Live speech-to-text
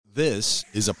This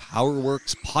is a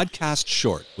PowerWorks podcast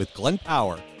short with Glenn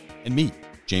Power and me,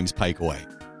 James Pikeway.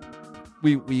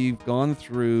 We've gone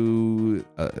through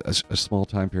a small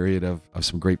time period of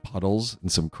some great puddles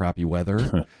and some crappy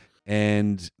weather.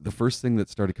 And the first thing that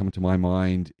started coming to my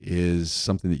mind is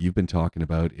something that you've been talking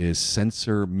about is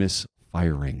sensor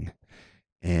misfiring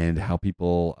and how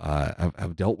people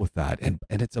have dealt with that. And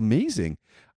it's amazing.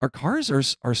 Our cars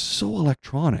are so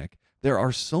electronic. There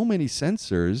are so many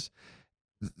sensors.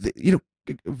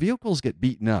 Vehicles get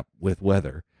beaten up with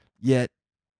weather, yet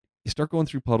you start going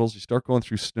through puddles, you start going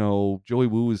through snow. Joey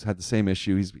Woo has had the same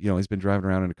issue. He's been driving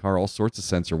around in a car, all sorts of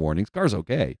sensor warnings. Car's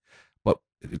okay, but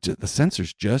the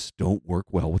sensors just don't work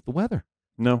well with the weather.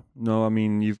 No. I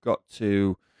mean, you've got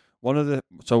to in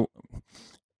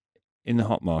the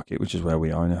hot market, which is where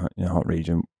we are in a hot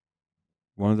region.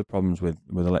 One of the problems with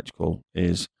electrical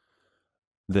is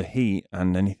the heat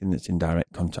and anything that's in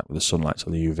direct contact with the sunlight, so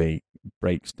the UV,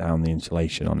 breaks down the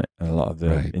insulation on it, and a lot of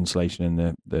the insulation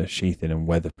and the sheathing and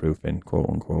weatherproofing, quote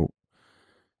unquote,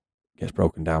 gets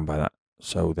broken down by that.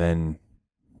 So then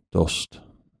dust,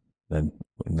 then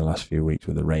in the last few weeks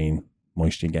with the rain,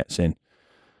 moisture gets in,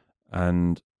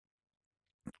 and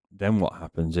then what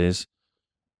happens is,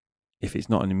 if it's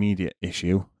not an immediate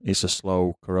issue, it's a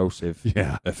slow corrosive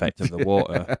effect of the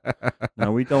water.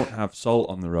 Now, we don't have salt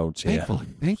on the roads here.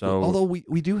 Thankfully. So, although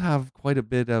we do have quite a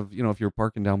bit of, if you're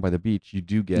parking down by the beach, you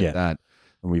do get that.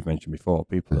 And we've mentioned before,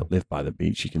 people that live by the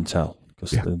beach, you can tell, because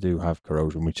they do have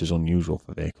corrosion, which is unusual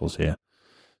for vehicles here.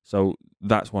 So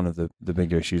that's one of the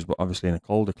bigger issues. But obviously in a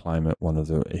colder climate, one of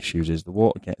the issues is the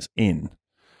water gets in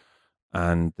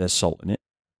and there's salt in it,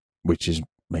 which is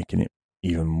making it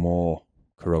even more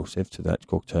corrosive to the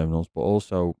electrical terminals, but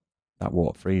also that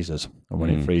water freezes, and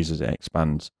when it freezes, it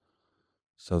expands.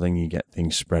 So then you get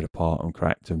things spread apart and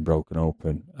cracked and broken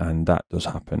open, and that does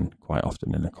happen quite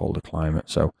often in a colder climate.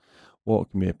 So water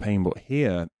can be a pain, but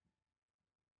here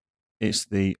it's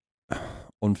the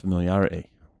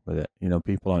unfamiliarity with it.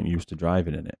 People aren't used to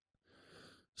driving in it.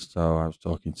 So I was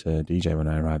talking to DJ when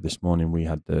I arrived this morning. We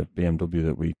had the BMW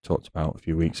that we talked about a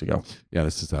few weeks ago. Yeah,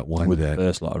 this is that one with the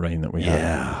first lot of rain that we had.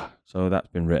 Yeah. So that's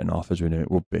been written off as we knew it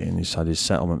would be, and he's had his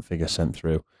settlement figure sent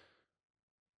through.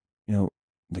 The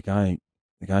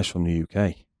guy's from the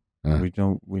UK.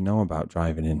 We know about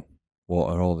driving in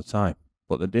water all the time,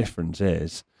 but the difference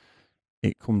is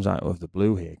it comes out of the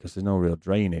blue here because there's no real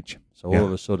drainage. So all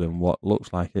of a sudden, what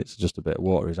looks like it's just a bit of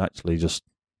water is actually just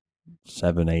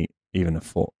 7, 8, even a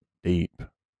foot deep,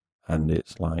 and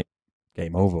it's like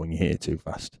game over when you hit it too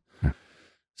fast.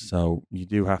 So you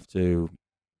do have to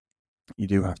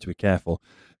be careful.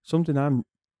 Something I'm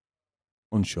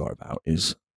unsure about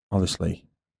is, obviously,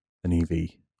 an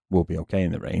EV will be okay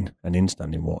in the rain and in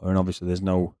standing water, and obviously there's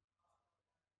no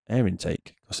air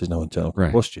intake because there's no internal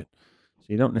combustion. So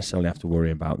you don't necessarily have to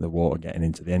worry about the water getting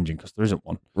into the engine because there isn't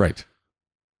one. Right.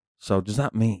 So does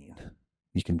that mean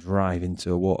you can drive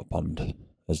into a water pond,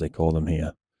 as they call them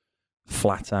here,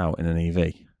 flat out in an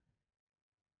EV?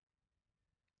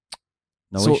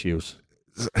 No issues.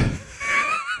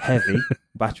 Heavy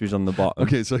batteries on the bottom.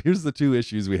 Okay, so here's the two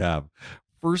issues we have.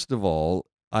 First of all,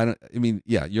 you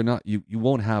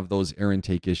won't have those air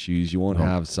intake issues. You won't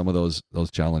have some of those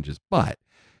challenges. But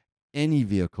any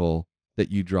vehicle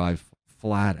that you drive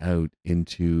flat out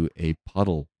into a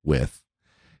puddle with,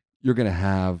 you're going to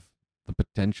have the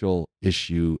potential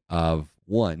issue of,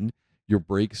 one, your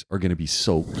brakes are going to be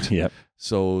soaked. Yep.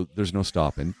 So there's no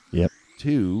stopping. Yep.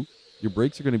 2, your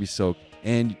brakes are going to be soaked,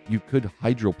 and you could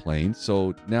hydroplane.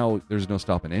 So now there's no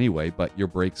stopping anyway, but your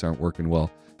brakes aren't working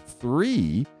well.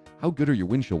 3, how good are your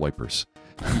windshield wipers?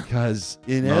 Because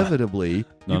inevitably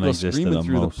you go screaming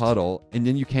through the puddle, and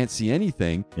then you can't see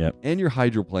anything. Yep. And you're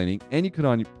hydroplaning, and you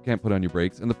can't put on your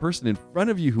brakes, and the person in front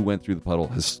of you who went through the puddle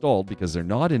has stalled because they're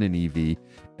not in an EV,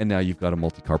 and now you've got a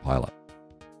multi-car pileup.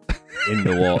 In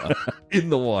the water. In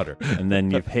the water. And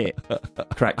then you've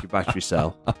cracked your battery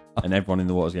cell, and everyone in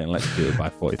the water is getting electrocuted by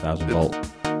 40,000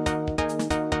 volts.